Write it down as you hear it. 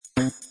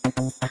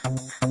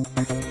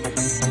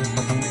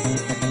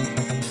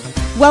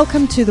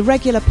Welcome to the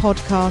regular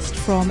podcast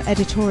from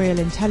Editorial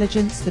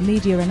Intelligence, the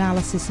media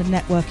analysis and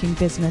networking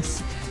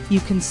business.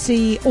 You can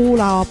see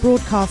all our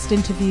broadcast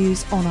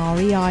interviews on our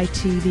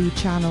EITV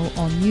channel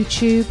on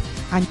YouTube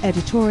and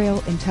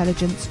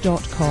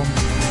editorialintelligence.com.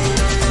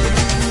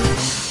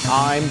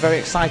 I'm very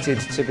excited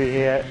to be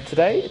here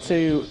today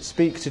to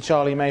speak to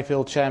Charlie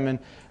Mayfield, Chairman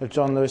of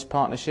John Lewis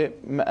Partnership,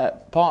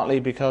 partly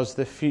because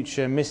the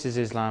future Mrs.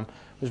 Islam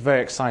was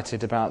very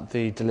excited about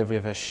the delivery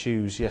of her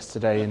shoes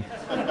yesterday in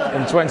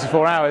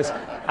 24 hours,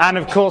 and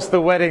of course the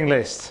wedding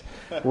list,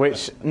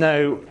 which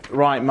no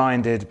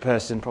right-minded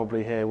person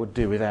probably here would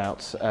do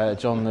without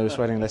John Lewis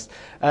wedding list.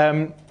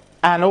 And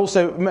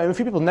also, a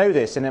few people know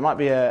this, and it might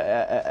be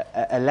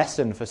a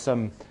lesson for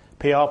some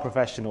PR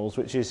professionals,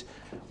 which is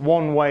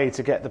one way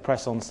to get the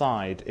press on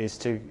side is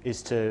to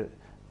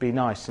be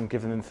nice and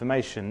give them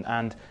information.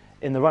 And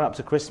in the run-up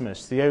to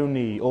Christmas, the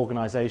only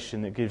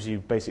organisation that gives you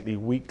basically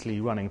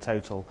weekly running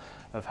total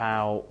of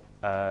how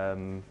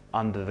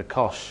under the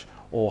cosh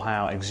or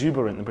how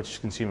exuberant the British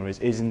consumer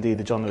is indeed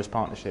the John Lewis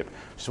Partnership,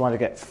 which is why they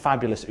get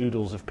fabulous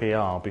oodles of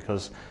PR,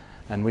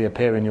 and we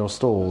appear in your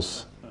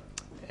stalls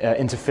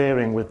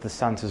interfering with the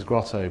Santa's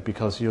Grotto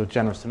because you're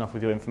generous enough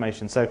with your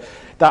information. So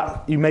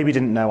that you maybe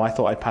didn't know, I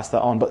thought I'd pass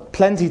that on. But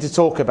plenty to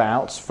talk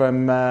about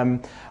and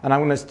I'm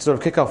going to sort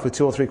of kick off with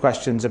 2 or 3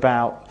 questions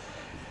about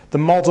the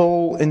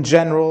model in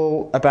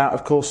general, about,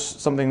 of course,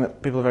 something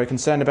that people are very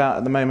concerned about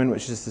at the moment,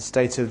 which is the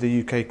state of the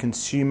UK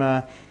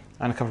consumer,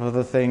 and a couple of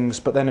other things.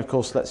 But then, of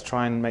course, let's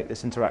try and make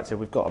this interactive.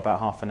 We've got about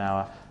half an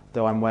hour,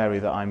 though I'm wary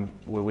that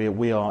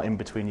we are in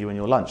between you and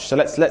your lunch. So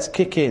let's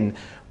kick in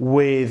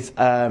with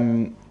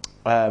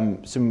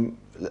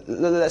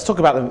let's talk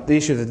about the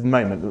issue of the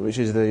moment, which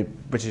is the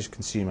British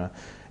consumer,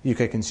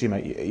 UK consumer.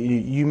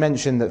 You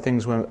mentioned that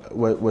things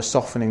were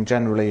softening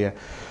generally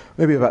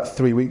maybe about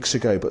 3 weeks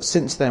ago, but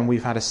since then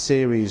we've had a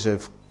series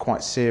of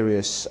quite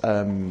serious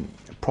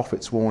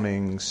profits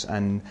warnings,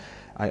 and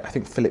I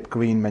think Philip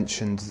Green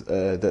mentioned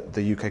that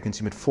the UK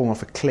consumer had fallen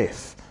off a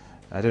cliff.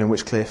 I don't know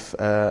which cliff,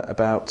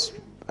 about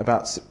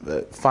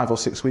 5 or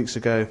 6 weeks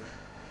ago.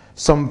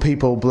 Some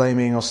people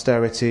blaming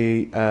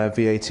austerity,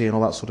 VAT and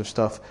all that sort of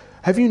stuff.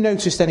 Have you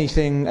noticed any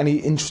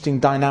interesting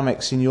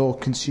dynamics in your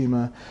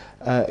consumers,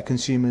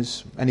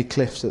 any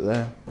cliffs that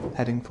they're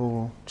heading for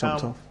or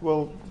jumped off?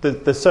 Well,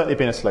 there's certainly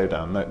been a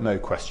slowdown, no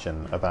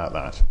question about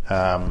that.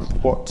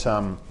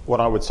 What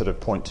I would sort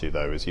of point to,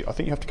 though, is I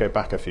think you have to go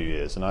back a few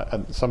years,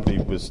 and somebody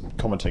was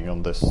commenting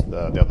on this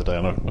the other day,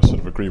 and I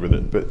sort of agree with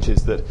it, which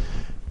is that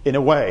in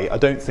a way, I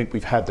don't think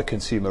we've had the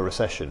consumer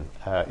recession.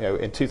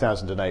 In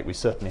 2008, we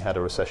certainly had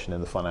a recession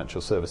in the financial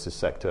services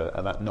sector,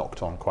 and that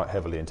knocked on quite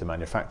heavily into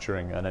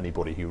manufacturing and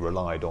anybody who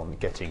relied on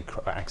getting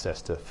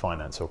access to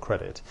finance or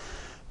credit.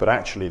 But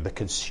actually, the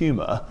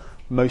consumer,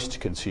 most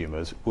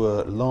consumers,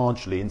 were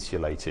largely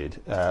insulated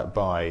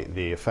by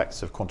the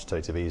effects of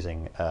quantitative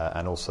easing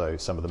and also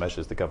some of the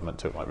measures the government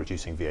took, like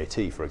reducing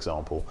VAT, for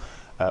example,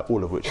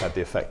 all of which had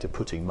the effect of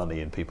putting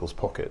money in people's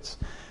pockets.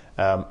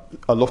 A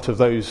lot of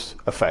those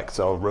effects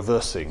are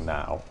reversing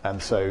now,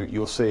 and so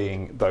you're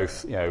seeing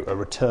both, a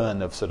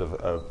return of sort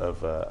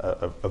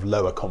of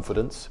lower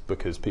confidence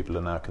because people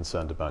are now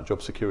concerned about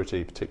job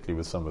security, particularly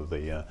with some of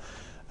the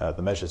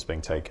measures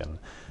being taken,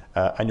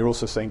 and you're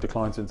also seeing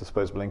declines in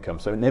disposable income.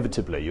 So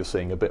inevitably, you're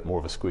seeing a bit more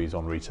of a squeeze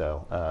on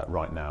retail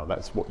right now.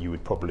 That's what you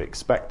would probably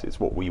expect. It's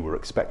what we were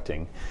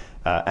expecting,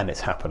 and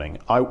it's happening.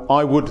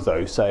 I would,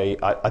 though, say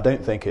I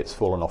don't think it's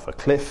fallen off a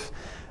cliff.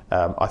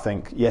 I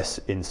think, yes,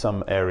 in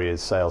some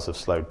areas sales have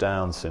slowed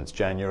down since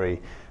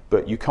January,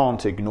 but you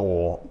can't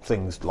ignore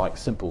things like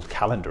simple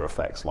calendar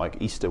effects,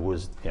 like Easter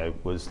was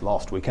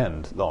last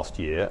weekend last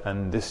year,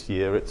 and this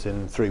year it's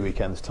in 3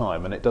 weekends'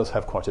 time, and it does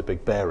have quite a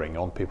big bearing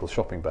on people's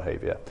shopping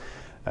behaviour.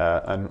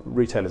 And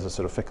retailers are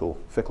sort of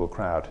fickle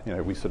crowd.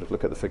 We sort of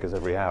look at the figures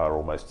every hour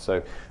almost,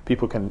 so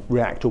people can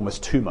react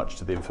almost too much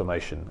to the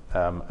information.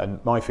 And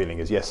my feeling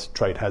is, yes,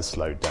 trade has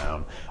slowed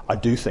down. I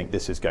do think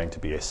this is going to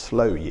be a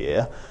slow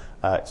year.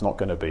 It's not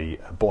going to be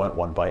a buoyant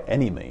one by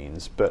any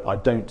means, but I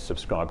don't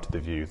subscribe to the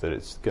view that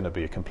it's going to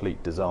be a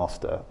complete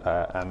disaster.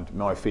 And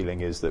my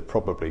feeling is that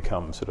probably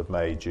come sort of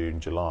May,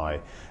 June, July,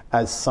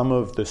 as some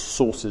of the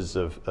sources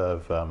of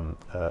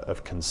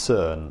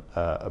concern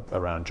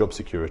around job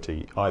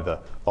security either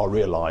are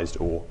realised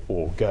or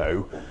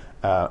go,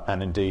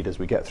 and indeed as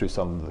we get through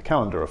some of the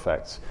calendar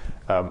effects,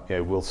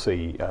 we'll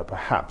see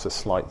perhaps a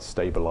slight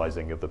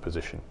stabilising of the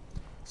position.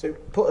 So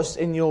put us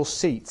in your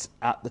seat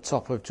at the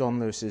top of John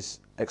Lewis's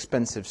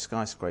expensive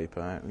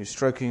skyscraper. You're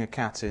stroking a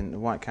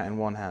white cat in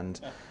one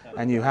hand,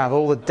 and you have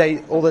all the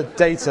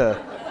data,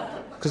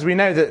 because we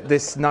know that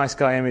this nice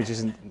guy image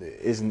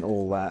isn't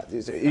all that.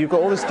 You've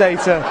got all this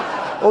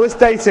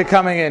data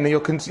coming in, and you're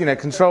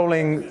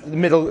controlling the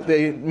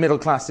middle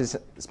class's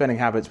spending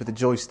habits with a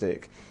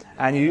joystick,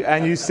 and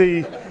you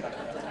see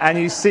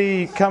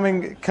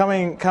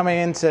coming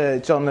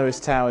into John Lewis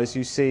Towers,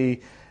 you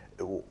see.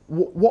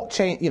 What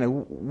change?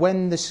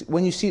 When do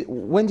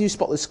you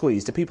spot the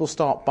squeeze? Do people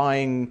start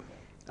buying?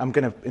 I'm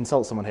going to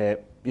insult someone here.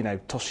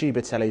 Toshiba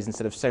tellies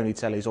instead of Sony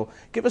tellies, or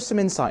give us some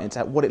insight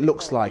into what it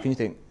looks like. And you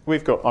think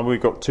we've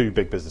got two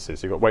big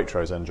businesses. You've got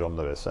Waitrose and John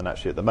Lewis, and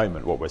actually at the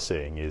moment what we're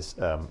seeing is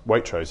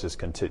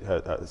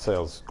Waitrose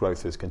sales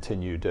growth has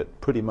continued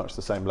at pretty much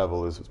the same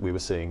level as we were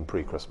seeing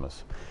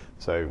pre-Christmas.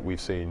 So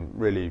we've seen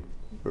really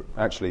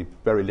actually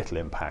very little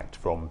impact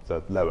from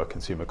the lower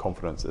consumer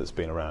confidence that's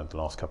been around the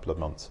last couple of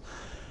months.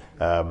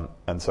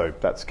 And so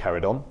that's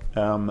carried on.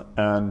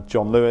 And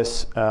John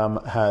Lewis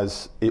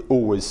it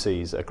always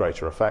sees a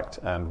greater effect,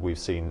 and we've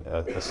seen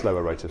a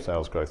slower rate of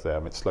sales growth there. I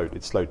mean,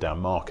 it slowed down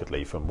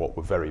markedly from what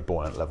were very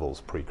buoyant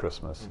levels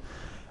pre-Christmas.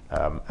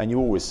 And you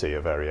always see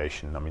a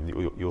variation. I mean,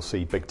 you'll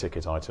see big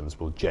ticket items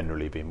will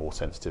generally be more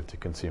sensitive to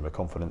consumer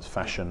confidence.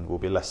 Fashion will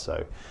be less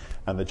so.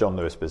 And the John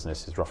Lewis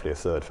business is roughly a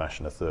third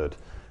fashion, a third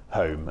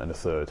home, and a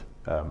third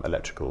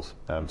electricals.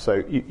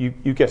 So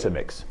you get a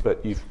mix,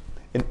 but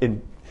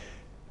in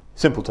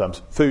simple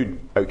terms, food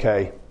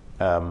okay,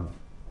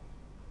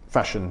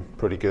 fashion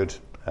pretty good,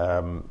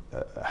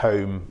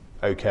 home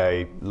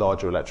okay,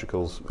 larger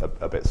electricals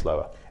a bit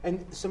slower.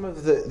 And some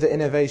of the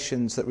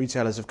innovations that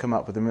retailers have come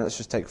up with, I mean, let's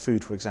just take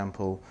food for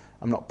example.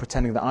 I'm not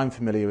pretending that I'm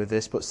familiar with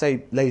this, but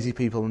say lazy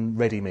people and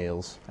ready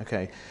meals.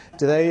 Okay,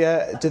 do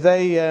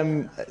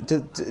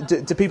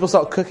people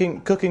start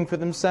cooking for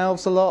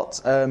themselves a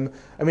lot? I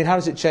mean, how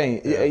does it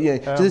change?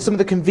 Do some of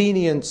the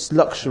convenience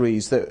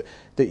luxuries that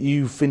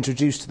you've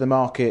introduced to the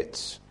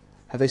market,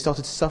 have they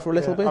started to suffer a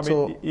little bit? I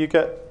mean, you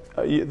get.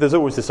 There's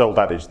always this old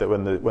adage that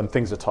when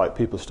things are tight,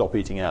 people stop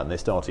eating out and they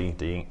start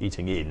eating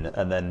in,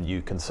 and then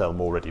you can sell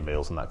more ready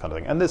meals and that kind of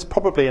thing. And there's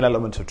probably an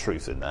element of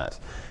truth in that.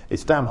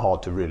 It's damn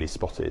hard to really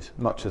spot it,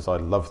 much as I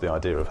love the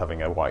idea of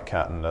having a white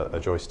cat and a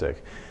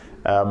joystick.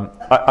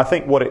 I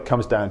think what it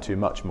comes down to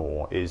much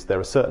more is there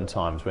are certain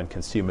times when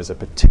consumers are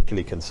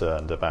particularly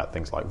concerned about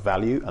things like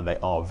value, and they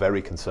are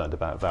very concerned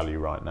about value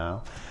right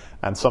now.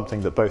 And something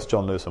that both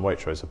John Lewis and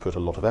Waitrose have put a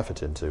lot of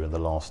effort into in the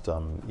last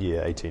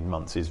year, 18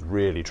 months, is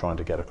really trying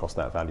to get across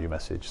that value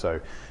message. So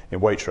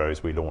in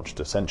Waitrose, we launched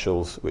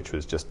Essentials, which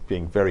was just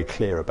being very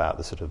clear about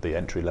the sort of the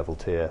entry-level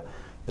tier,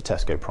 the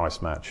Tesco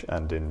price match,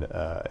 and in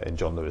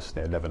John Lewis,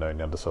 never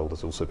known undersold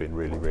has also been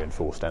really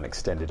reinforced and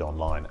extended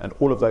online. And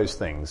all of those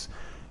things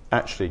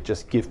actually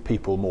just give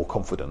people more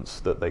confidence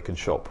that they can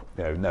shop,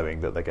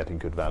 knowing that they're getting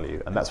good value,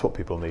 and that's what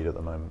people need at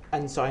the moment.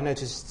 And so I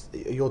noticed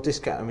your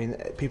discount. I mean,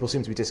 people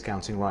seem to be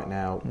discounting right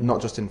now, not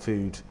just in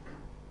food,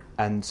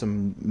 and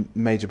some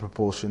major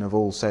proportion of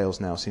all sales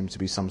now seems to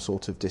be some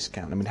sort of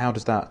discount. I mean, how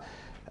does that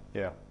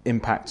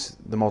impact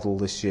the model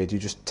this year? Do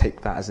you just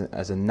take that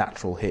as a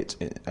natural hit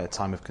at a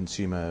time of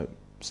consumer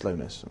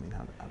slowness? I mean,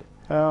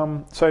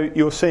 so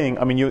you're seeing,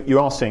 I mean, you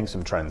are seeing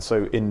some trends.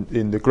 So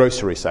in the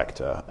grocery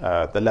sector,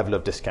 the level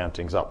of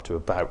discounting is up to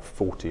about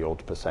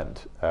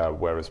 40-odd%,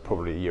 whereas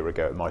probably a year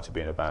ago it might have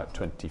been about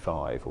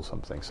 25 or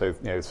something. So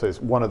so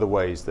it's one of the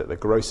ways that the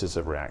grocers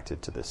have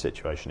reacted to this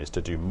situation is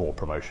to do more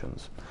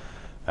promotions,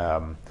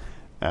 and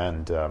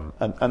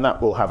that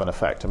will have an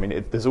effect. I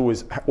mean, there's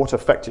always what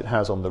effect it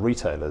has on the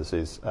retailers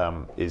is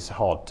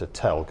hard to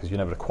tell, because you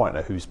never quite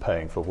know who's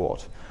paying for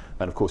what.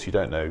 And of course, you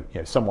don't know.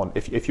 Someone.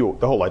 If you're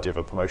the whole idea of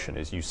a promotion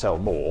is you sell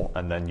more,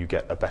 and then you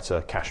get a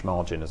better cash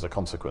margin as a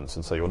consequence,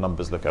 and so your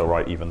numbers look all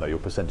right, even though your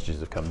percentages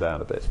have come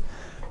down a bit.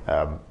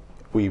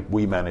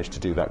 We managed to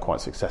do that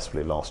quite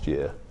successfully last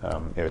year.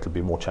 It'll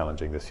be more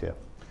challenging this year.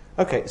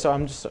 Okay, so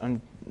I'm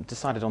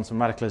decided on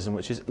some radicalism,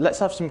 which is let's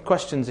have some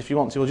questions if you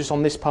want to, or just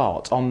on this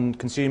part on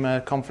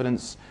consumer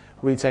confidence,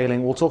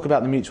 retailing. We'll talk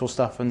about the mutual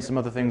stuff and some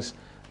other things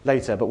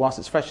later. But whilst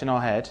it's fresh in our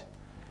head.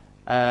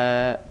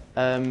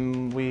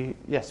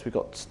 We've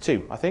got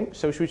two, I think.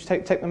 So should we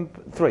take them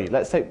three?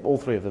 Let's take all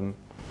three of them.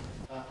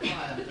 Hi,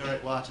 I'm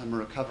Derek White. I'm a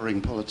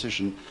recovering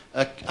politician.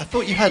 I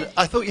thought you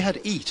had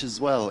Eat as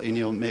well in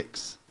your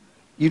mix.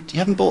 You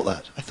haven't bought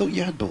that? I thought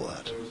you had bought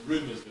that. There was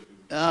rumours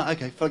that we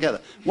okay, forget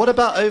that. What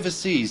about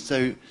overseas?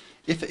 So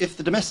if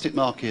the domestic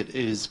market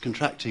is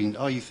contracting,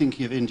 are you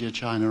thinking of India,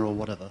 China, or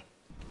whatever?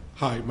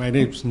 Hi, my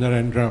name's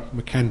Narendra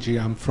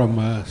Mukherjee. I'm from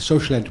a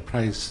social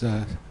enterprise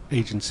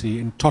agency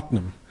in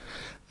Tottenham.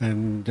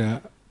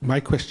 And my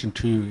question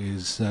to you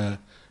is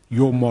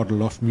your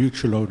model of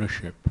mutual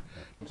ownership.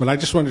 Well, I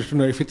just wanted to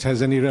know if it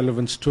has any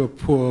relevance to a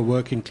poor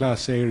working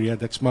class area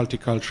that's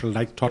multicultural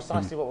like Tottenham.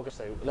 Precisely what we're going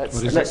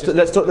to say.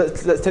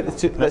 Let's take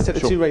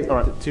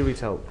the two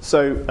retail.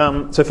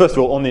 So first of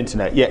all, on the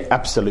internet, yeah,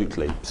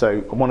 absolutely. So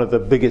one of the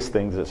biggest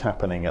things that's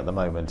happening at the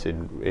moment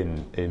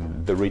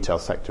in the retail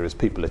sector is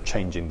people are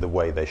changing the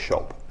way they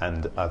shop,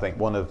 and I think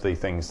one of the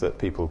things that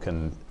people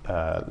can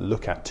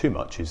look at too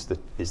much is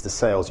the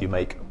sales you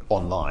make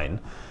online.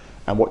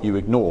 And what you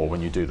ignore when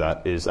you do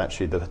that is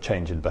actually the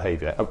change in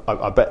behaviour.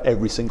 I bet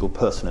every single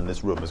person in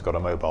this room has got a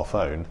mobile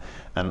phone,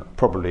 and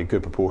probably a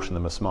good proportion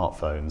of them are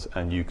smartphones,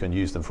 and you can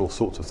use them for all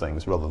sorts of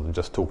things rather than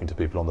just talking to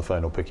people on the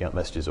phone or picking up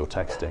messages or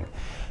texting.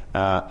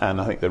 And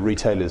I think the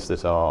retailers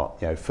that are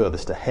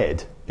furthest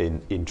ahead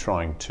in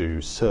trying to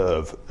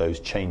serve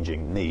those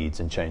changing needs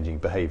and changing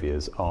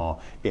behaviours are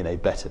in a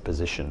better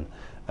position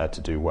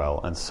to do well.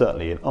 And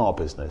certainly in our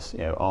business,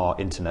 our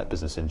internet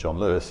business in John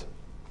Lewis,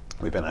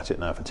 We've been at it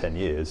now for 10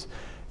 years.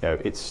 I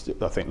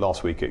think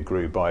last week it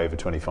grew by over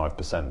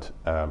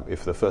 25%.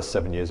 If the first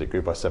 7 years it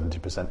grew by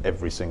 70%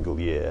 every single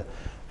year,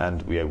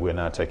 and we're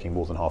now taking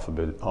more than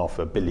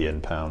 £500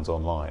 million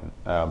online.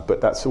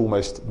 But that's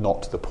almost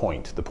not the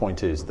point. The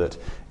point is that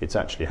it's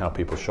actually how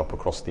people shop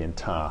across the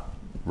entire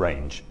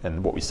range,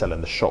 and what we sell in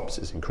the shops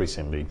is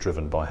increasingly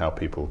driven by how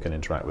people can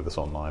interact with us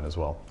online as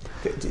well.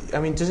 I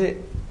mean, does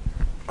it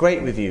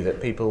grate with you that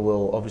people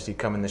will obviously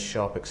come in the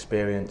shop,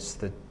 experience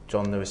the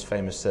John Lewis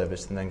famous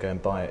service, and then go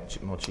and buy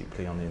it more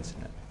cheaply on the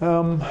internet?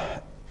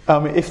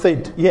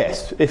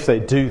 If they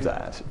do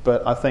that,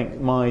 but I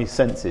think my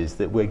sense is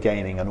that we're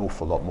gaining an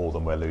awful lot more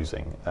than we're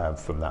losing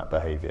from that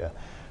behaviour.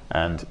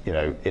 And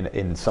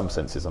in some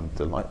senses, I'm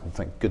delighted.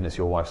 Thank goodness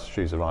your wife's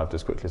shoes arrived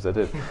as quickly as they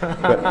did.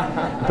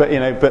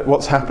 But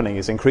what's happening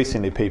is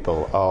increasingly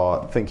people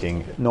are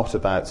thinking not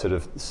about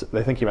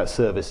they're thinking about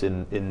service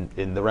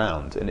in the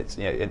round, and it's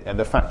and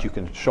the fact you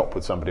can shop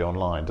with somebody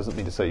online doesn't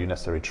mean to say you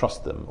necessarily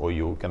trust them, or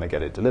you're going to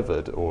get it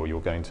delivered, or you're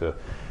going to.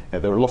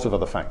 There are a lot of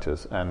other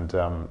factors, and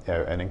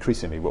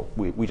increasingly,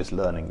 we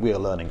are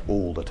learning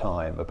all the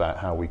time about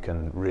how we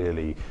can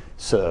really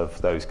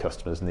serve those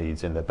customers'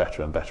 needs in a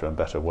better and better and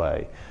better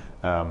way.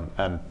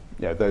 And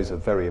those are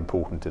very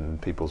important in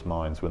people's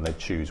minds when they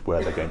choose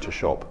where they're going to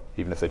shop.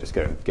 Even if they just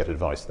go and get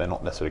advice, they're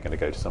not necessarily going to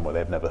go to somewhere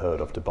they've never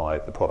heard of to buy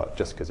the product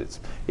just because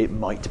it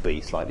might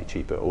be slightly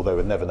cheaper, although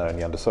with never knowing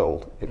the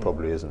undersold, it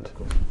probably isn't.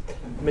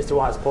 Mr.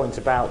 Wyatt's point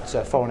about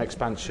foreign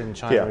expansion,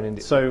 China and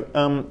India. So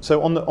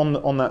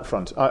on that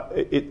front,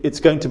 it's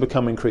going to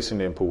become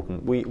increasingly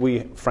important.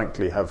 We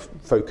frankly have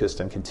focused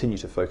and continue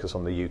to focus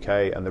on the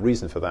UK, and the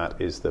reason for that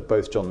is that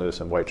both John Lewis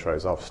and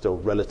Waitrose are still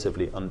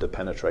relatively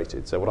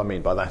underpenetrated. So what I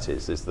mean by that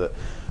is that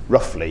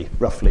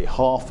roughly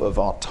half of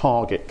our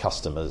target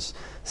customers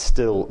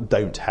still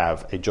don't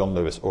have a John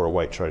Lewis or a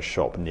Waitrose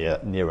shop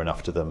near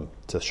enough to them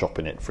to shop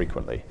in it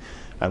frequently.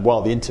 And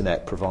while the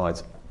internet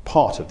provides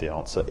part of the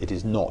answer, it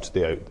is not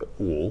the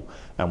all,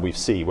 and we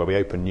see where we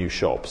open new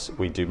shops,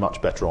 we do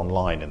much better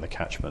online in the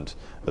catchment,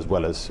 as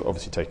well as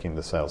obviously taking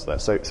the sales there.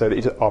 So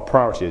our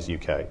priority is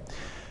UK.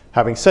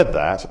 Having said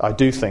that, I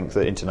do think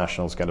that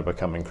international is going to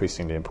become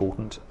increasingly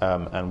important,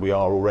 and we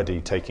are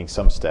already taking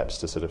some steps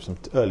to some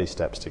early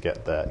steps to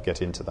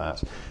get into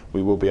that.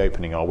 We will be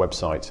opening our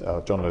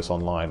website, John Lewis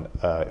Online,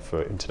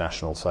 for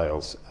international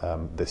sales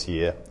this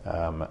year,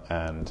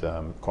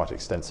 and quite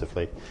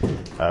extensively,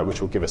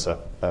 which will give us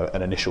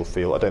an initial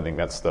feel. I don't think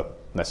that's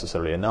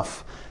necessarily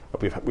enough.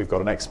 But we've got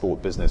an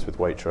export business with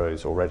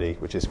Waitrose already,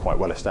 which is quite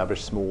well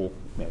established, small,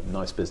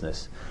 nice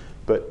business.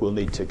 But we'll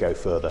need to go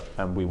further,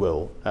 and we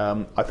will.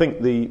 I think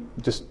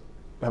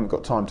haven't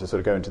got time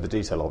to go into the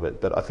detail of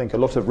it, but I think a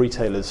lot of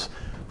retailers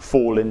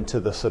fall into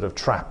the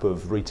trap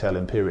of retail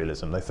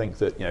imperialism. They think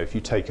that if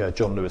you take a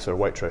John Lewis or a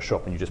Waitrose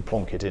shop and you just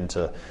plonk it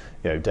into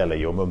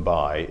Delhi or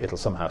Mumbai, it'll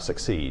somehow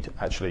succeed.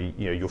 Actually,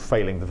 you're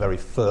failing the very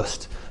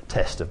first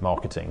test of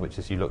marketing, which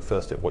is you look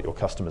first at what your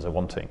customers are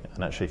wanting.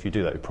 And actually, if you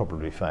do that, you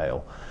probably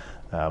fail.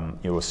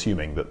 You're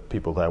assuming that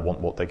people there want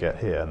what they get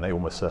here, and they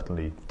almost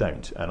certainly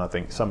don't. And I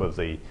think some of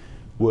the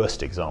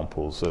worst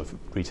examples of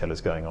retailers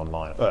going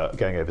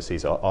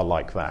overseas are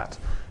like that.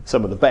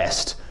 Some of the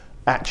best,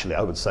 actually,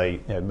 I would say,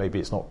 maybe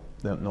it's not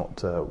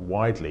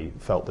widely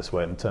felt this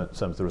way in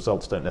terms of the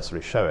results don't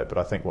necessarily show it, but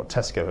I think what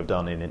Tesco have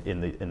done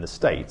in the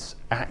States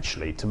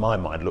actually, to my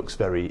mind, looks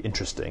very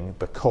interesting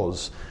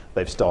because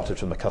they've started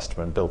from the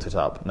customer and built it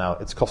up. Now,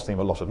 it's costing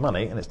them a lot of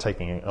money and it's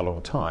taking a long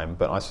time,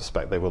 but I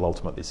suspect they will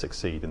ultimately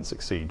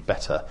succeed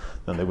better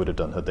than they would have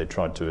done had they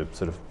tried to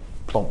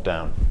plonk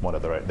down one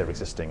of their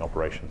existing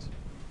operations.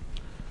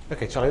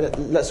 Okay, Charlie,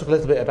 let's talk a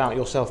little bit about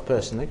yourself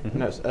personally.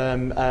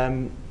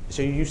 Mm-hmm.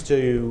 So you used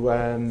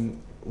to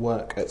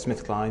work at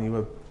SmithKline.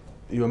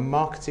 You were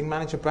marketing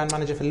manager, brand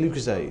manager for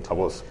Lucozade. I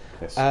was,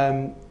 yes.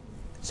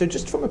 So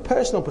just from a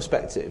personal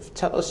perspective,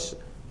 tell us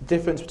the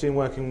difference between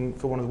working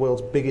for one of the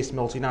world's biggest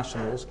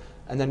multinationals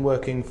and then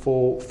working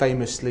for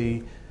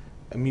famously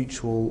a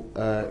mutual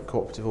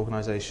cooperative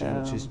organisation,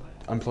 which is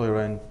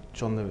employer-owned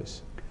John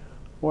Lewis.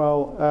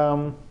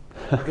 Well...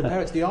 compare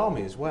it to the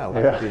army as well.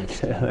 That would be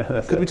interesting.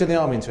 Could we turn the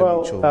army into a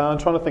mutual? I'm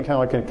trying to think how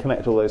I can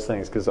connect all those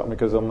things because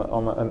in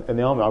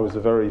the army I was a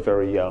very,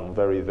 very young,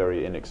 very,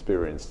 very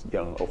inexperienced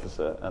young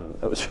officer, and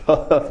it was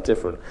rather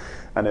different.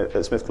 And at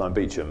SmithKline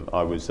Beecham,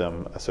 I was a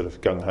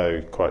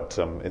gung-ho, quite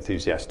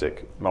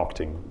enthusiastic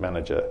marketing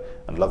manager,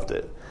 and loved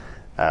it.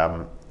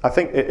 I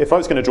think if I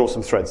was going to draw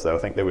some threads, though, I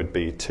think there would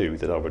be two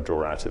that I would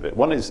draw out of it.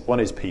 One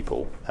is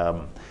people,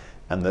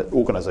 and that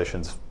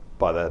organisations,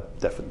 by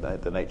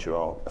their nature,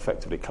 are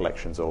effectively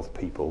collections of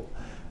people.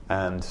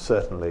 And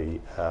certainly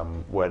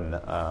when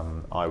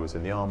I was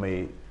in the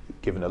army,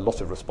 given a lot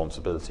of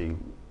responsibility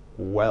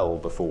well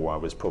before I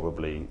was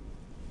probably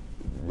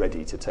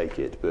ready to take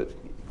it, but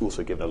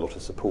also given a lot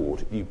of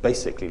support, you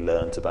basically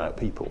learnt about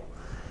people.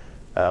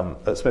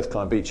 At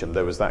SmithKline Beecham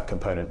there was that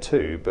component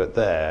too, but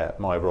there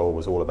my role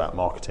was all about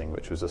marketing,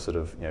 which was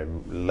a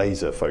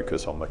laser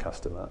focus on the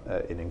customer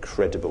in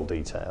incredible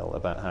detail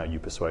about how you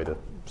persuade a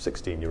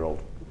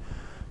 16-year-old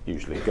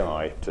usually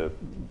Guy, to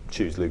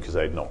choose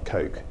Lucozade, not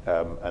Coke,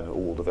 and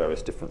all the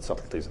various different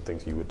subtleties and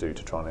things you would do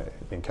to try and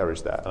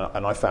encourage that.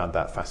 And I found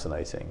that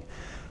fascinating.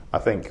 I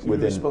think so you were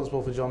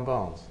responsible for John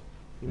Barnes?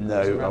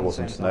 No, I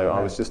wasn't. No,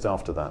 I was just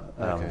after that.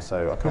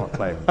 So I can't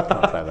claim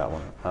that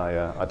one.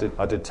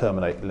 I did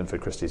terminate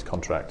Linford Christie's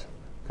contract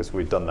because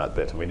we'd done that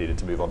bit and we needed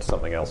to move on to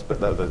something else. But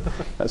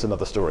that's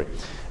another story.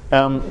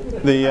 What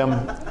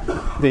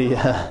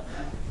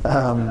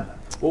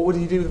would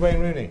you do with Wayne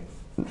Rooney?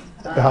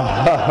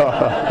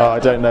 I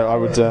don't know.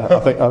 I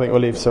think we'll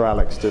leave Sir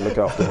Alex to look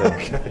after him.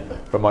 Okay.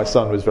 But my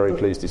son was very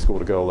pleased he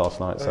scored a goal last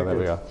night. So there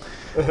we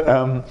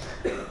are.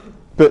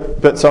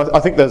 But so I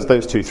think there's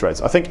those two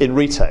threads. I think in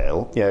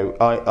retail,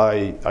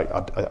 I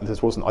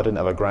didn't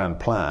have a grand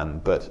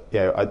plan, but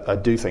I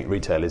do think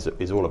retail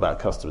is all about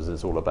customers.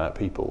 It's all about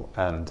people,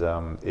 and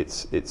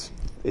it's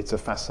a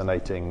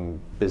fascinating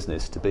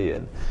business to be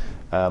in.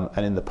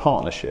 And in the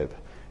partnership,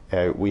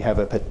 we have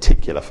a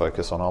particular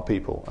focus on our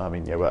people. I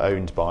mean, we're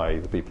owned by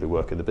the people who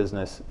work in the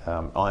business.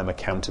 I'm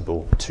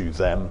accountable to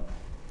them,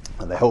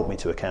 and they hold me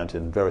to account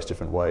in various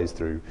different ways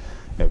through,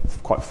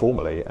 quite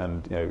formally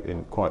and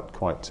in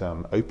quite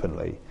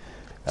openly.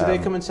 Do they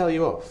come and tell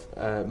you off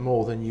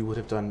more than you would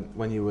have done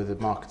when you were the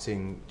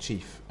marketing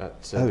chief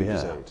at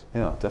Lucozade?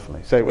 Yeah,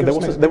 definitely. So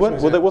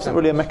there wasn't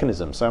really a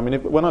mechanism. So I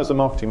mean, when I was the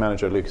marketing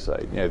manager at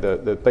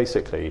Lucozade,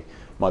 basically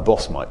my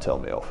boss might tell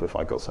me off if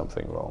I got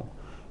something wrong.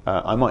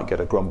 I might get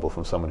a grumble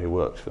from someone who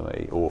works for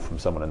me, or from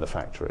someone in the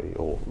factory,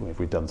 or if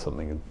we'd done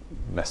something and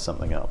messed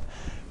something up.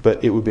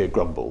 But it would be a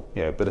grumble,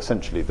 But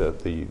essentially,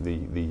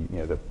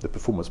 the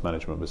performance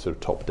management was sort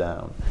of top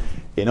down.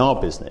 In our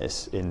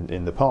business,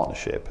 in the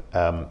partnership,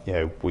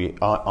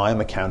 I am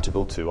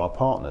accountable to our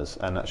partners,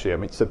 and actually, I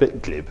mean, it's a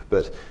bit glib,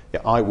 but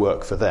I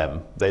work for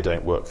them; they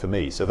don't work for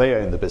me. So they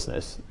own the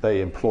business,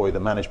 they employ the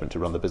management to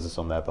run the business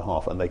on their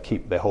behalf, and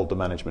they hold the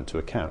management to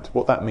account.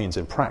 What that means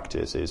in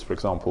practice is, for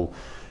example,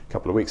 a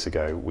couple of weeks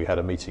ago, we had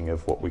a meeting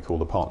of what we call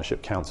the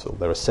Partnership Council.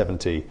 There are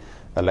 70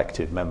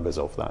 elected members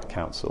of that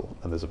council,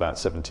 and there's about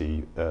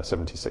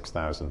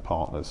 76,000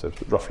 partners, so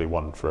roughly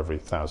one for every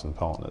 1,000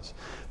 partners.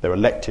 They're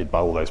elected by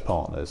all those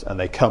partners, and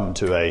they come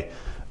to a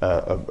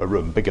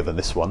room bigger than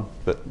this one,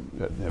 but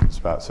it's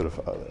about sort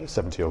of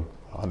 70 or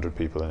 100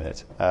 people in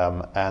it.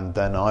 And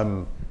then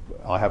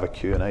I have a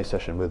Q&A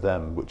session with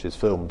them, which is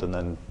filmed and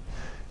then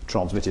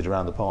transmitted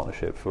around the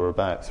partnership for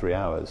about 3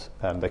 hours,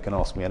 and they can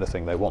ask me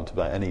anything they want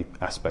about any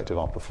aspect of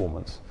our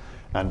performance.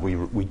 And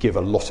we give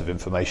a lot of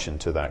information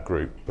to that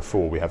group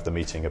before we have the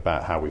meeting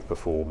about how we've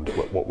performed,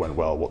 what went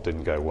well, what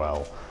didn't go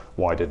well,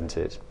 why didn't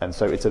it. And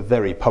so it's a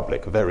very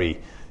public,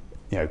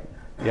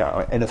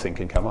 anything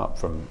can come up,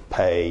 from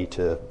pay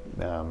to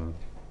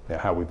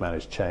how we've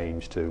managed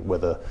change, to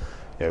whether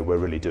we're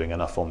really doing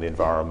enough on the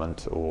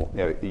environment, or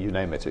you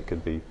name it, it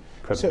could be.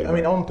 So, I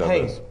mean, on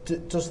pay,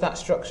 does that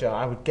structure,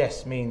 I would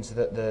guess, means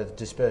that the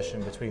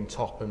dispersion between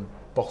top and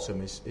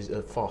bottom is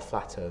far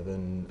flatter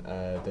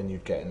than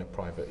you'd get in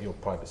your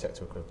private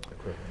sector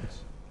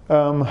equivalents?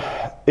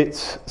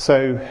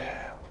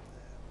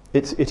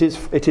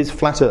 It is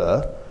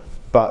flatter,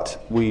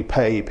 but we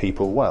pay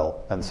people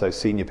well, and so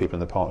senior people in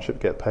the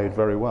partnership get paid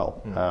very well.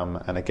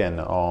 And again,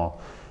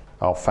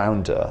 our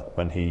founder,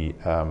 when he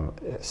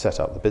set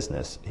up the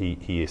business,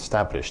 he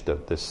established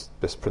this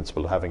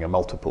principle of having a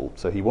multiple.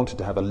 So he wanted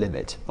to have a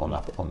limit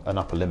an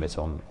upper limit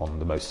on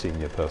the most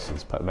senior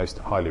person's pay, most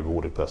highly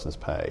rewarded person's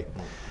pay,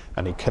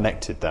 and he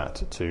connected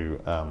that to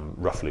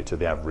roughly to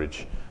the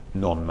average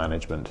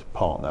non-management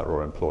partner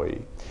or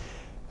employee.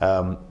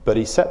 But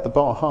he set the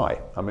bar high.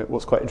 I mean,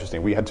 what's quite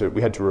interesting, we had to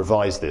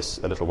revise this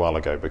a little while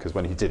ago, because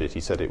when he did it, he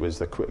said it was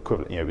the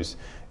equivalent.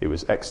 It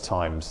was X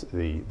times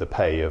the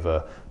pay of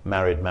a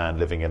married man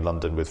living in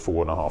London with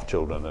 4.5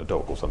 children and a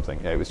dog or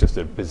something. It was just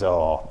a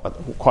bizarre.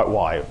 Quite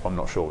why, I'm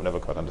not sure. We never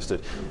quite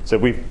understood. So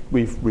we've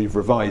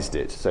revised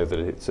it so that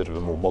it's sort of a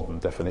more modern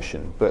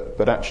definition.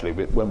 But actually,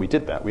 when we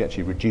did that, we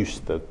actually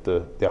reduced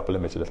the upper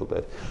limit a little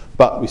bit.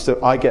 But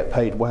I get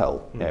paid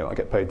well. I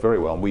get paid very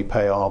well, and we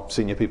pay our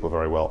senior people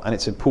very well. And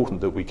it's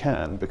important that we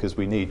can, because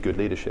we need good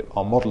leadership.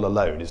 Our model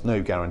alone is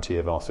no guarantee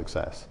of our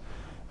success,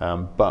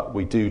 but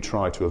we do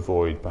try to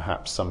avoid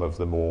perhaps some of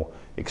the more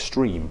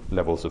extreme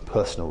levels of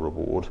personal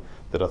reward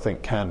that I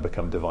think can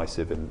become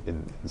divisive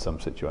in some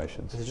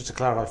situations. So just to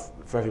clarify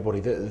for everybody,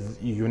 that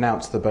you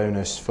announced the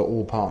bonus for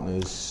all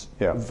partners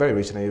very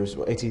recently. It was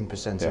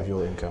 18% of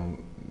your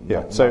income.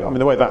 Yeah. So I mean,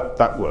 the way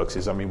that works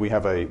is, I mean, we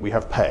have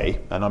pay,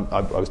 and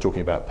I was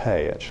talking about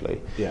pay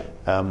actually. Yeah.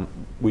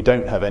 We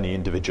don't have any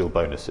individual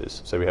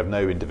bonuses, so we have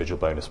no individual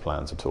bonus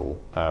plans at all.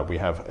 We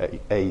have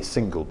a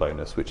single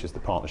bonus, which is the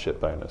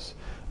partnership bonus,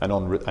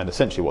 And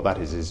essentially what that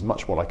is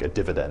much more like a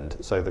dividend.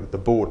 So the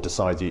board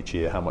decides each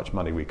year how much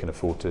money we can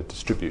afford to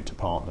distribute to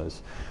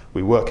partners.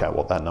 We work out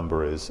what that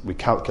number is. We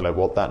calculate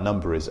what that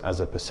number is as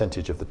a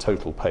percentage of the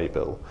total pay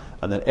bill.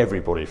 And then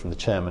everybody from the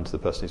chairman to the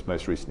person who's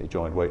most recently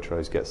joined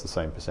Waitrose gets the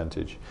same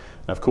percentage.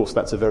 And of course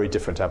that's a very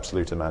different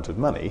absolute amount of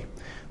money,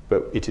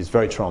 but it is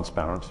very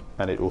transparent,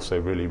 and it also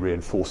really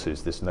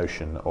reinforces this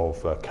notion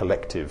of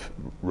collective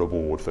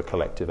reward for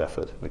collective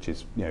effort, which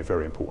is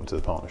very important to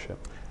the partnership.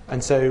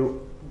 And so,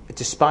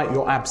 despite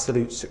your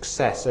absolute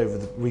success over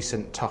the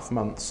recent tough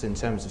months in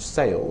terms of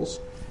sales,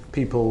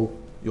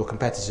 your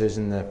competitors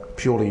in the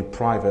purely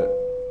private,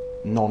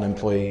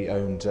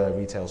 non-employee-owned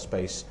retail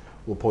space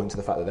will point to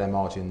the fact that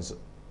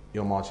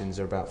your margins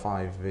are about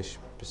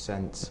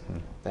 5-ish%. Mm-hmm.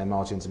 Their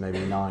margins are maybe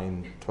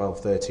 9, 12,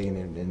 13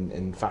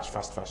 in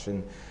fast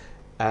fashion.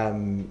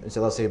 And so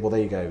they'll say, well,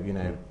 there you go,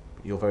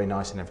 you're very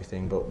nice and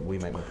everything, but we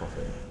make more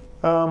profit.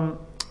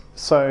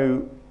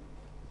 So,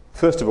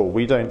 first of all,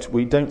 we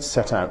don't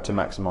set out to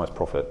maximise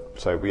profit.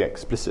 So we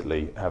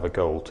explicitly have a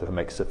goal to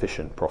make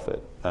sufficient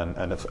profit. And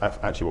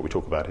actually what we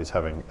talk about is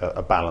having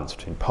a balance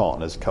between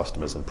partners,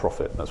 customers and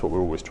profit. And that's what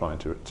we're always trying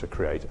to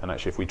create. And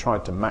actually if we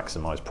tried to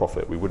maximise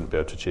profit, we wouldn't be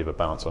able to achieve a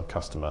balance on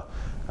customer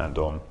and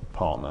on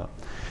partner.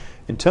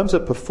 In terms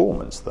of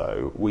performance,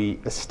 though, we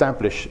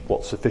establish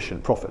what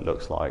sufficient profit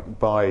looks like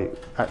by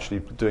actually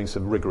doing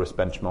some rigorous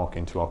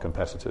benchmarking to our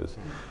competitors.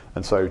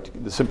 And so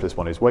the simplest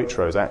one is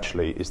Waitrose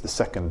actually is the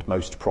second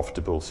most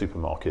profitable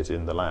supermarket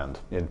in the land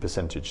in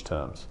percentage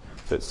terms.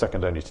 So it's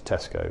second only to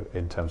Tesco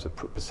in terms of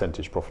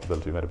percentage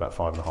profitability. We made about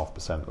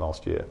 5.5%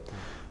 last year.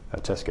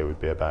 Tesco would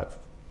be about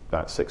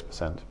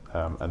 6%,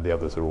 and the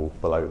others are all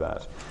below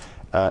that.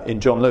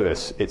 In John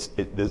Lewis,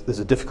 there's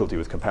a difficulty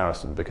with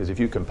comparison, because if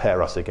you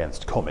compare us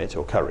against Comet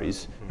or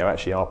Currys,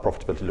 actually our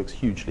profitability looks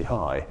hugely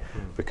high,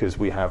 because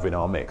we have in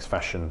our mix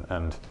fashion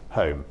and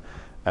home,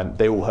 and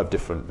they all have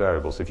different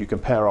variables. If you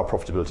compare our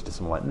profitability to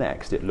someone like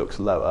Next, it looks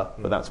lower,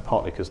 but that's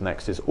partly because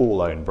Next is all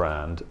own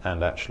brand,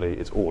 and actually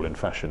it's all in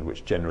fashion,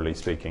 which generally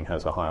speaking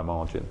has a higher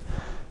margin.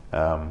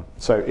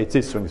 So it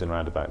is swings and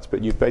roundabouts,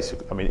 but you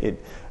basically,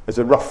 as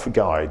a rough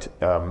guide,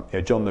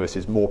 John Lewis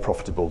is more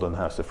profitable than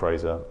House of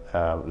Fraser,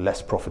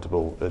 less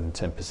profitable in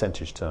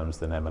percentage terms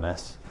than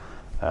M&S,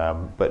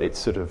 but it's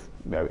sort of,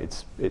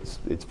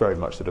 it's very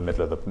much sort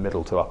of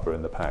middle to upper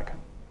in the pack.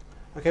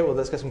 Okay, well,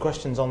 let's get some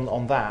questions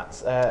on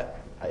that.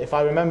 If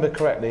I remember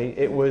correctly,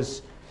 it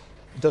was,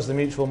 does the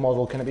mutual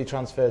model, can it be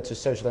transferred to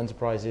social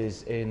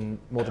enterprises in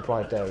more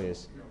deprived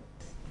areas?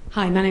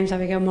 Hi, my name's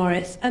Abigail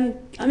Morris. I'm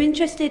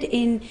interested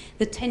in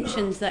the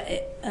tensions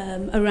that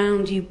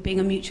around you being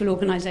a mutual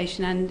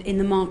organisation and in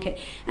the market.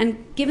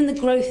 And given the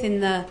growth in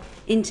the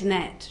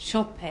internet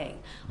shopping,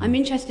 I'm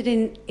interested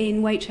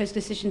in Waitrose's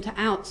decision to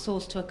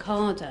outsource to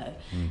Ocado,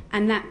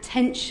 and that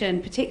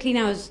tension, particularly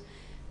now as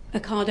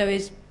Ocado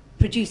is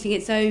producing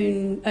its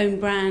own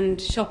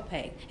brand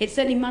shopping. It's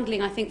certainly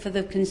muddling, I think, for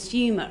the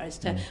consumer as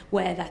to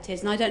where that is.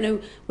 And I don't know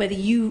whether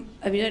you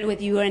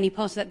were any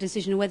part of that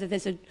decision, or whether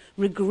there's a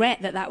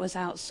regret that was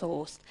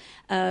outsourced.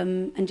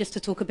 And just to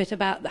talk a bit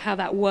about how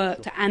that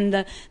worked, and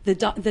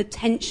the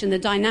tension, the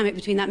dynamic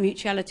between that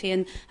mutuality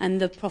and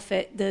the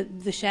profit,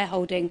 the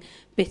shareholding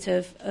bit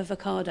of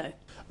Ocado.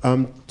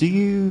 Do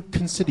you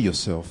consider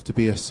yourself to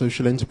be a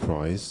social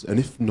enterprise? And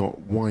if not,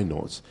 why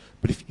not?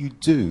 But if you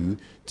do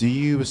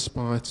you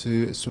aspire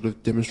to sort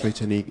of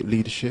demonstrate any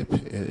leadership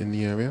in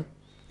the area?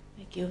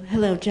 Thank you.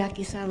 Hello,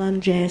 Jackie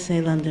Salon,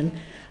 JSA London.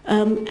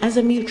 As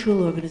a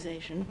mutual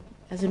organisation,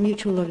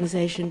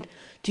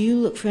 do you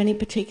look for any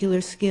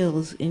particular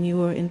skills in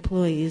your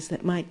employees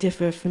that might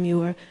differ from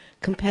your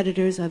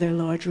competitors, other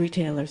large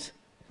retailers?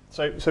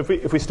 So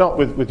if we start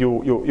with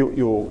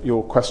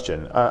your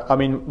question,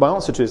 my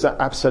answer to it is that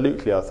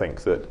absolutely. I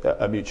think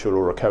that a mutual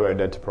or a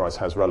co-owned enterprise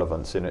has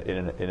relevance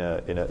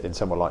in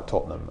somewhere like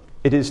Tottenham.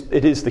 It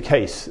is the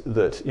case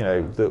that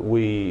that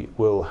we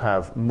will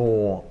have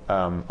more.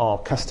 Our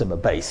customer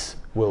base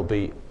will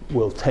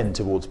tend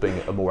towards being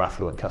a more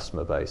affluent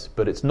customer base,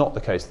 but it's not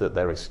the case that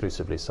they're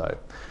exclusively so.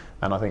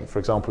 And I think, for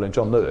example, in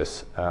John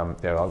Lewis,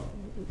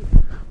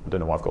 I don't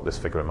know why I've got this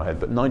figure in my head,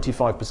 but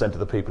 95% of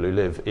the people who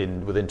live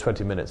within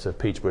 20 minutes of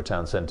Peterborough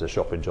town centre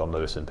shop in John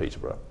Lewis in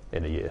Peterborough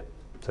in a year.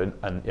 So,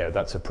 and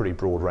that's a pretty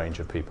broad range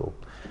of people.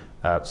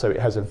 So it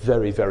has a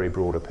very, very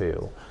broad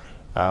appeal.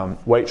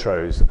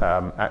 Waitrose,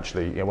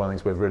 actually, one of the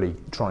things we're really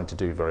trying to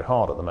do very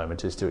hard at the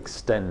moment is to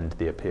extend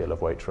the appeal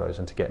of Waitrose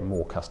and to get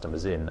more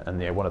customers in.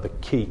 And one of the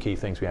key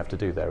things we have to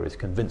do there is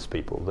convince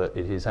people that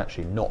it is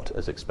actually not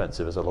as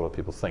expensive as a lot of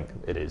people think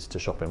it is to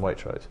shop in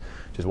Waitrose,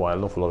 which is why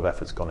an awful lot of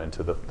effort's gone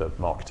into the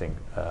marketing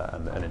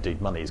and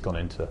indeed money has gone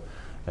into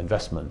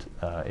investment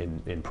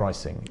in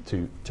pricing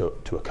to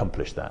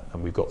accomplish that,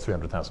 and we've got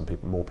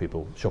 300,000 more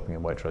people shopping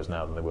in Waitrose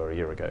now than there were a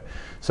year ago.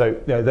 So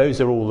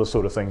those are all the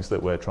sort of things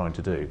that we're trying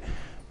to do.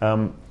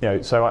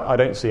 So I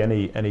don't see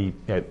any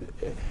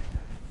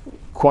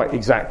quite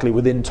exactly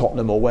within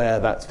Tottenham or where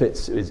that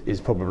fits is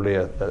probably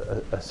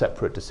a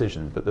separate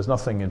decision. But there's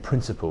nothing in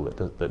principle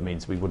that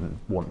means we wouldn't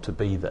want to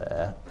be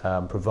there,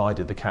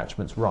 provided the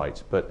catchment's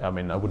right. But I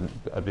mean,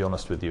 I'd be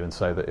honest with you and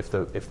say that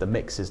if the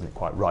mix isn't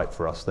quite right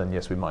for us, then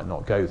yes, we might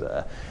not go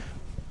there.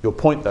 Your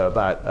point though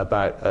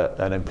about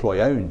an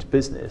employee-owned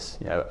business,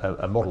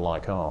 a model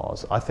like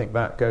ours, I think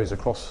that goes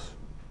across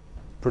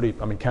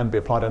can be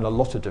applied in a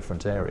lot of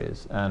different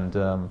areas, and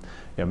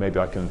maybe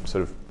I can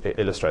sort of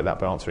illustrate that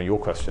by answering your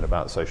question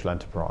about social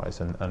enterprise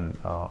and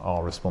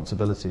our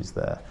responsibilities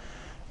there.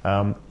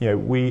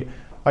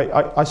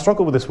 I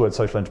struggle with this word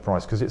social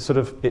enterprise because it's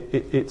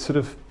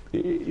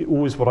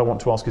always what I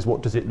want to ask is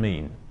what does it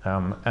mean,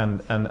 and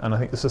I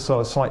think there's a sort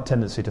of slight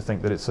tendency to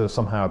think that it's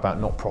somehow about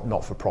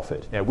not for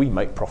profit. We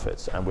make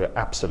profits, and we're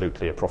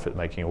absolutely a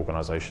profit-making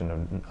organisation,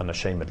 and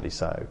unashamedly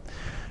so.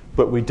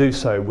 But we do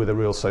so with a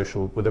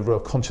real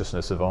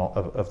consciousness of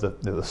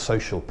the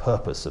social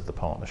purpose of the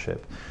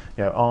partnership.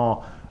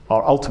 Our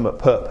ultimate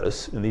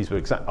purpose, and these are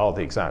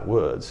the exact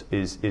words,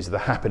 is the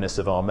happiness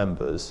of our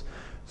members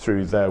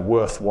through their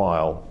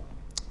worthwhile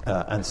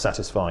and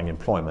satisfying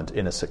employment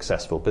in a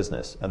successful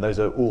business. And those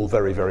are all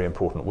very, very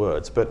important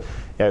words. But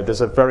there's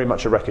very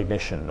much a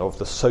recognition of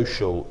the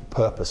social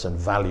purpose and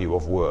value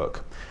of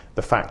work.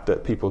 The fact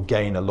that people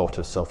gain a lot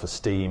of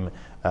self-esteem,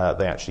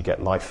 they actually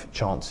get life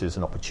chances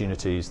and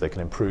opportunities, they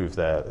can improve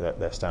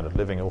their standard of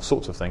living, all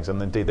sorts of things,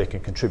 and indeed they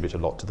can contribute a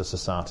lot to the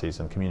societies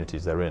and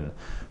communities they're in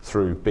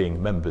through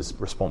being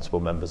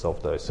responsible members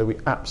of those. So we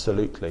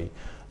absolutely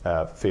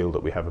feel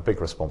that we have a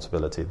big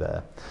responsibility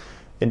there.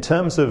 In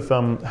terms of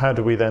how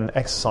do we then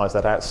exercise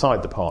that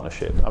outside the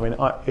partnership, I mean,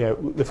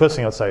 the first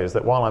thing I'd say is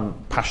that while I'm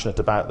passionate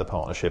about the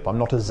partnership, I'm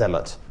not a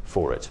zealot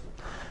for it.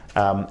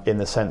 In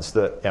the sense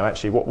that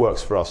actually what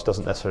works for us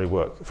doesn't necessarily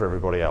work for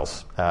everybody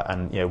else,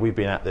 and we've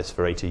been at this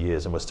for 80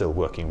 years and we're still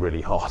working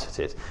really hard at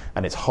it,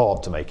 and it's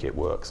hard to make it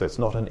work, so it's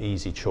not an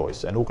easy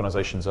choice, and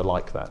organisations are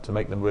like that. To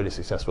make them really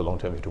successful long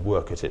term, you have to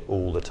work at it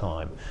all the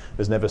time.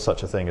 There's never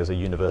such a thing as a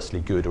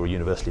universally good or a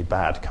universally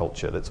bad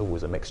culture. That's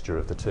always a mixture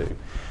of the two.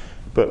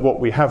 But what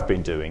we have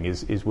been doing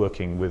is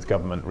working with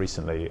government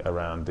recently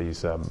around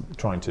these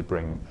trying to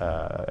bring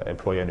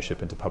employee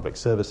ownership into public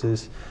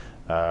services.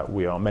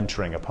 We are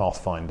mentoring a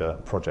Pathfinder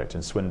project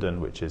in Swindon,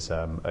 which is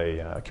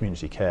a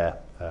community care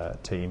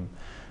team,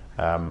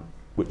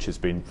 which has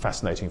been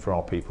fascinating for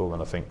our people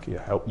and I think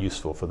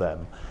useful for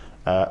them.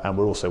 And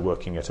we're also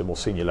working at a more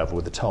senior level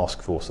with the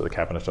task force that the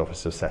Cabinet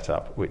Office has set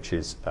up, which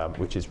is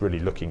really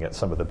looking at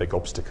some of the big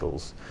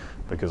obstacles,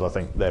 because I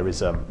think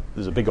there's a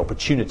big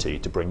opportunity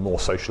to bring more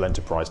social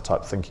enterprise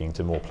type thinking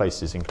to more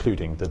places,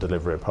 including the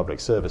delivery of public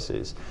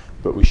services.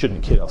 But we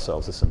shouldn't kid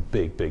ourselves. There's some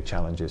big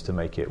challenges to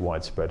make it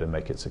widespread and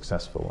make it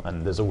successful.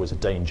 And there's always a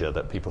danger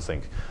that people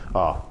think,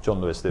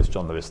 John Lewis this,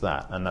 John Lewis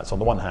that. And that's on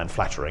the one hand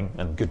flattering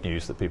and good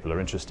news that people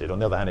are interested. On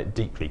the other hand, it's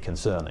deeply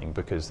concerning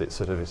because it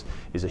sort of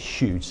is a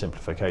huge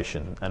simplification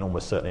and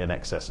almost certainly an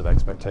excess of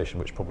expectation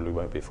which probably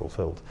won't be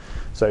fulfilled.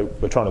 So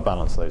we're trying to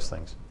balance those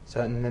things.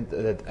 So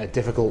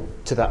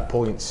difficult to that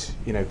point,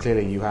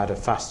 clearly you had a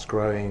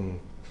fast-growing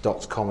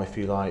 .com, if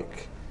you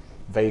like,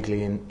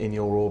 vaguely in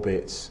your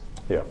orbit.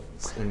 Yeah.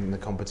 In the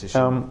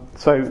competition.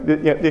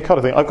 The kind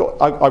of thing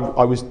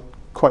I was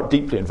quite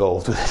deeply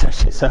involved with it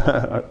actually. So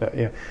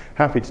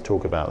happy to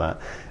talk about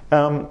that.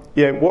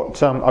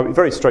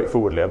 Very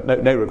straightforwardly,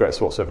 no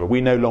regrets whatsoever.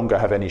 We no longer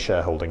have any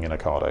shareholding in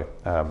Ocado,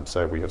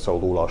 so we have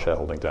sold all our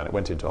shareholding down. It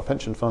went into our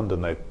pension fund,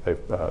 and they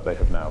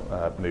have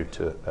now moved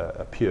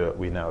to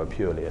we now are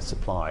purely a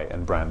supply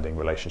and branding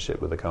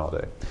relationship with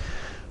Ocado.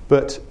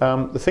 But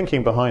the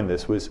thinking behind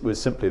this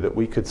was simply that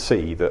we could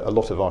see that a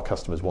lot of our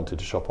customers wanted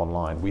to shop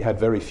online. We had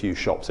very few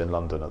shops in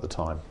London at the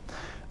time.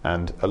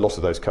 And a lot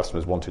of those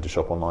customers wanted to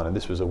shop online, and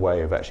this was a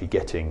way of actually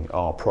getting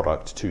our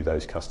product to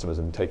those customers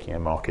and taking a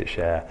market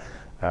share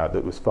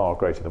that was far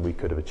greater than we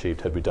could have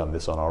achieved had we done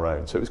this on our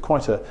own. So it was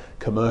quite a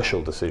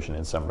commercial decision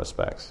in some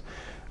respects.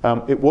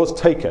 It was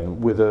taken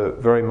with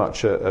very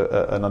much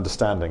an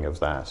understanding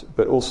of that,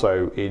 but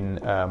also in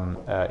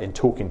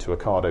talking to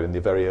Ocado in the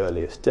very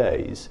earliest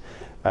days,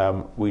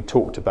 we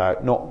talked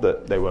about not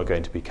that they were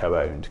going to be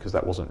co-owned, because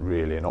that wasn't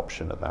really an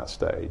option at that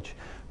stage,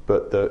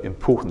 but the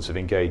importance of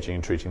engaging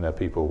and treating their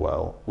people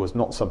well was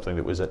not something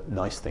that was a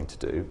nice thing to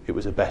do. It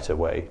was a better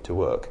way to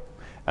work.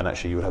 And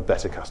actually you would have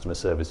better customer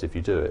service if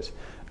you do it.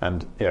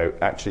 And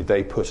actually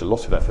they put a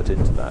lot of effort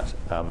into that.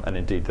 And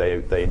indeed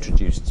they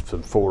introduced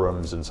some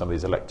forums and some of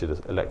these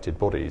elected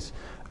bodies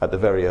at the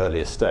very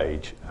earliest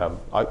stage.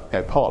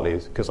 Partly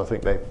because I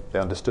think they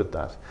understood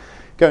that.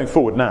 Going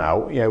forward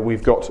now,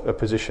 we've got a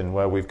position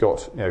where we've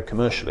got,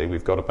 commercially,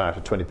 we've got about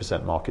a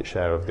 20% market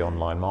share of the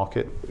online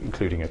market,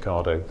 including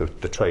Ocado,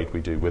 the trade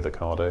we do with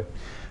Ocado,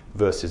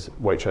 versus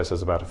Waitrose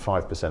has about a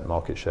 5%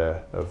 market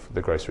share of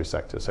the grocery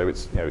sector. So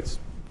it's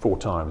 4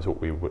 times what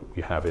we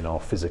have in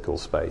our physical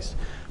space.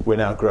 We're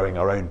now growing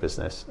our own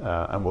business,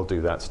 and we'll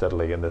do that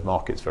steadily, and the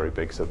market's very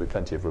big, so there'll be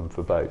plenty of room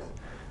for both.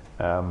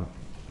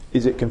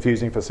 Is it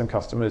confusing for some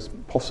customers?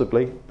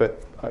 Possibly,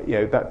 but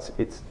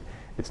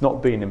it's it's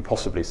not been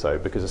impossibly so,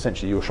 because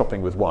essentially you're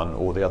shopping with one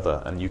or the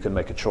other, and you can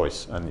make a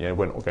choice, and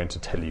we're not going to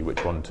tell you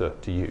which one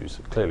to use.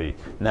 Clearly,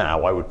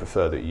 now I would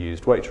prefer that you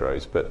used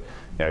Waitrose, but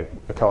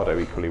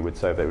Ocado equally would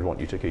say they would want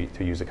you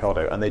to use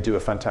Ocado, and they do a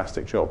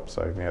fantastic job.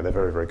 So they're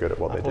very, very good at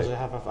what they do.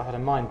 I had a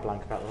mind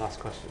blank about the last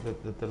question.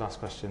 The last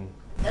question.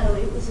 Oh,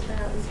 it was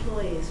about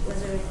employees,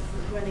 whether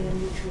running a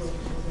mutual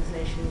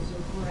organisation was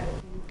required.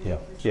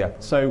 Yeah.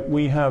 So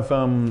we have,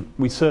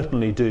 we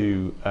certainly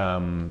do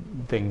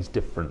things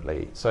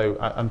differently. So,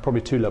 and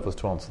probably two levels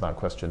to answer that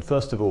question.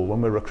 First of all, when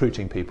we're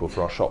recruiting people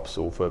for our shops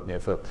or for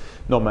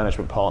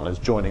non-management partners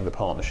joining the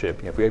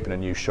partnership, if we open a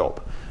new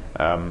shop,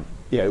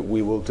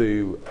 we will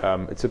do.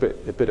 It's a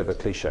bit of a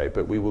cliche,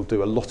 but we will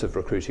do a lot of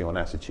recruiting on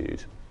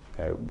attitude.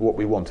 What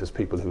we want is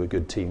people who are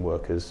good team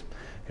workers,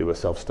 who are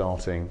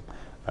self-starting.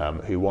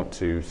 Who want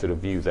to sort of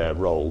view their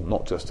role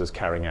not just as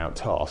carrying out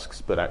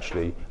tasks, but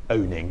actually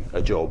owning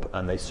a job,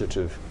 and they're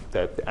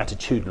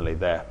attitudinally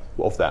they're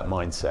of that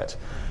mindset,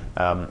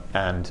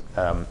 and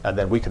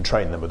then we can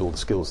train them with all the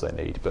skills they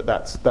need. But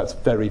that's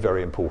very,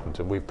 very important,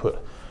 and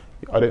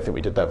I don't think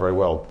we did that very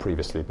well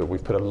previously, but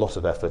we've put a lot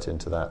of effort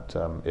into that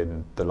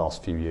in the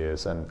last few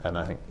years, and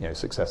I think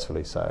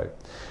successfully so.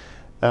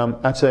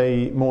 At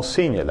a more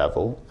senior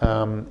level,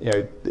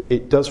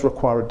 it does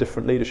require a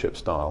different leadership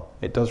style.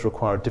 It does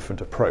require a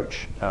different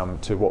approach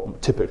to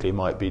what typically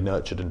might be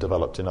nurtured and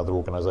developed in other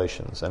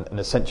organisations. And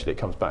essentially it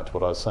comes back to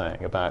what I was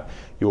saying about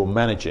you're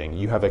managing.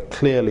 You have a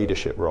clear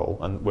leadership role,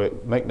 and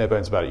make no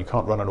bones about it, you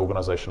can't run an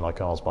organisation like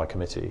ours by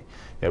committee.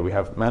 We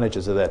have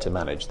managers are there to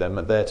manage. They're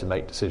there to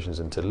make decisions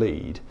and to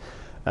lead.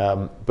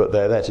 But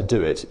they're there to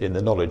do it in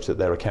the knowledge that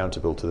they're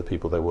accountable to the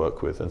people they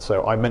work with. And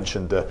so I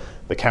mentioned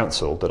the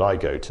council that I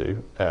go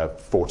to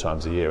 4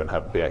 times a year and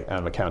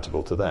am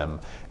accountable to them.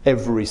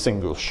 Every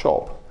single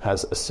shop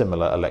has a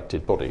similar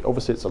elected body.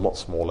 Obviously it's a lot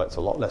smaller, it's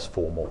a lot less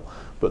formal,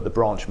 but the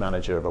branch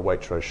manager of a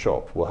Waitrose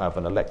shop will have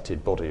an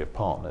elected body of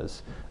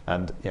partners,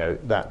 and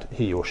that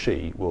he or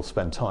she will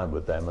spend time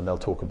with them, and they'll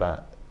talk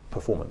about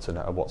performance and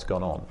what's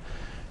gone on.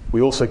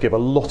 We also give a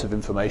lot of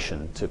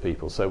information to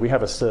people. So we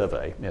have a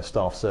survey,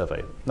 staff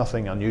survey.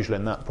 Nothing unusual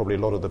in that. Probably a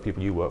lot of the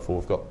people you work for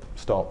have got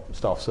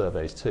staff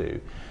surveys too.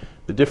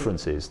 The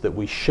difference is that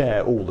we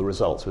share all the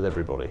results with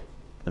everybody.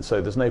 And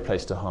so there's no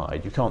place to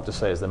hide. You can't just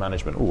say as the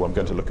management, I'm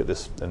going to look at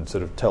this and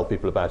sort of tell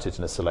people about it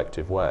in a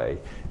selective way.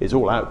 It's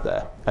all out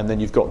there. And then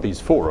you've got these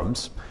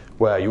forums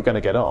where you're going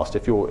to get asked,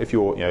 if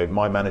you're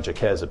my manager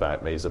cares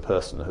about me as a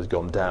person who has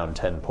gone down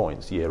 10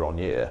 points year on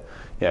year,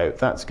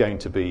 that's going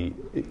to be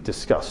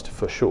discussed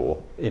for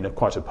sure in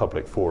quite a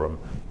public forum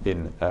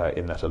in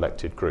that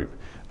elected group.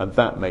 And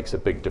that makes a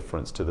big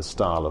difference to the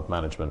style of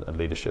management and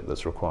leadership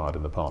that's required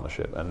in the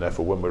partnership. And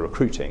therefore, when we're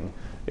recruiting,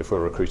 if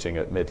we're recruiting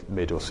at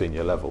mid or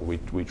senior level, we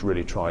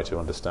really try to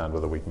understand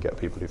whether we can get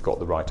people who've got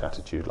the right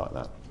attitude like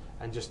that.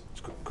 And just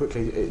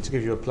quickly, to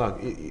give you a plug,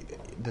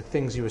 the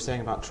things you were saying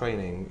about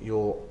training,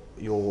 you're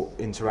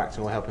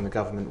interacting or helping the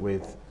government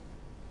with,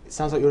 it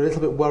sounds like you're a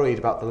little bit worried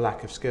about the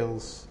lack of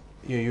skills.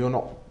 You're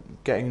not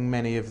getting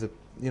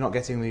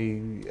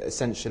the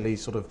essentially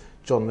sort of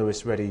John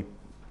Lewis ready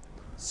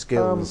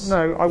skills.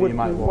 No, I wouldn't. You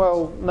might want.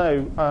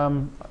 Well,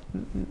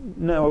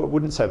 no, I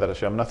wouldn't say that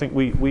actually. I mean, I think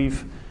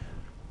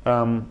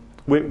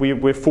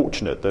we're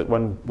fortunate that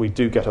when we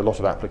do get a lot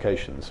of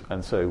applications,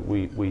 and so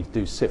we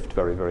do sift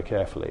very, very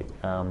carefully.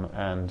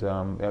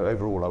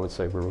 Overall, I would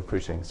say we're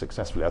recruiting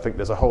successfully. I think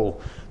there's a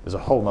whole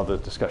other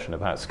discussion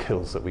about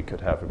skills that we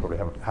could have. We probably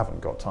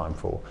haven't got time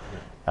for.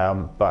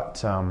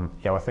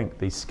 I think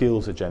the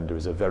skills agenda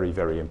is a very,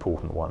 very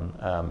important one.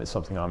 It's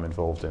something I'm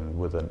involved in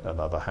with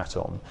another hat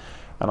on.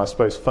 And I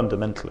suppose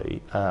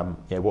fundamentally,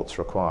 what's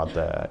required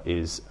there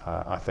is,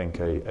 I think,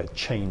 a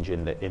change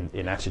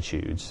in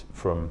attitudes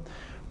from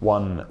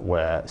one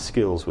where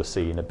skills were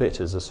seen a bit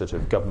as a sort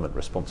of government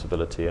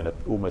responsibility and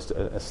almost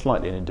a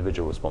slightly an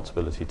individual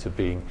responsibility, to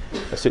being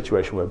a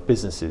situation where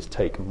businesses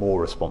take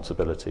more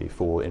responsibility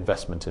for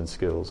investment in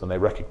skills, and they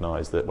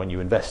recognise that when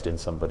you invest in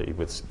somebody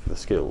with the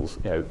skills,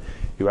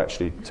 you're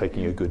actually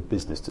taking a good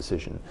business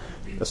decision.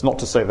 That's not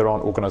to say there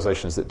aren't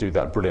organisations that do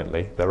that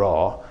brilliantly. There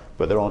are,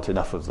 but there aren't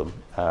enough of them,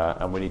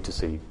 and we need to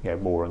see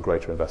more and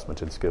greater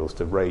investment in skills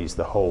to raise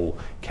the whole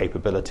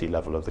capability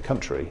level of the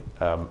country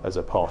as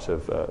a part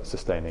of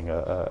sustaining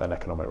an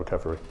economic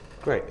recovery.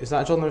 Great. Is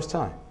that a John Lewis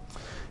tie?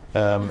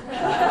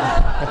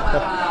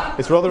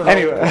 It's rather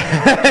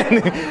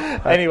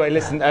anyway,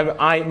 listen,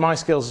 my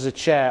skills as a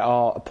chair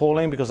are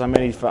appalling because I'm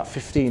only about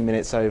 15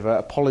 minutes over.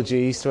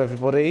 Apologies to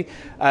everybody,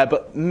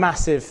 but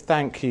massive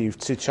thank you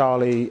to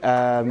Charlie.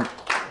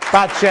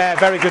 Bad chair,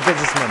 very good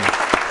businessman.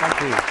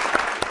 Thank you.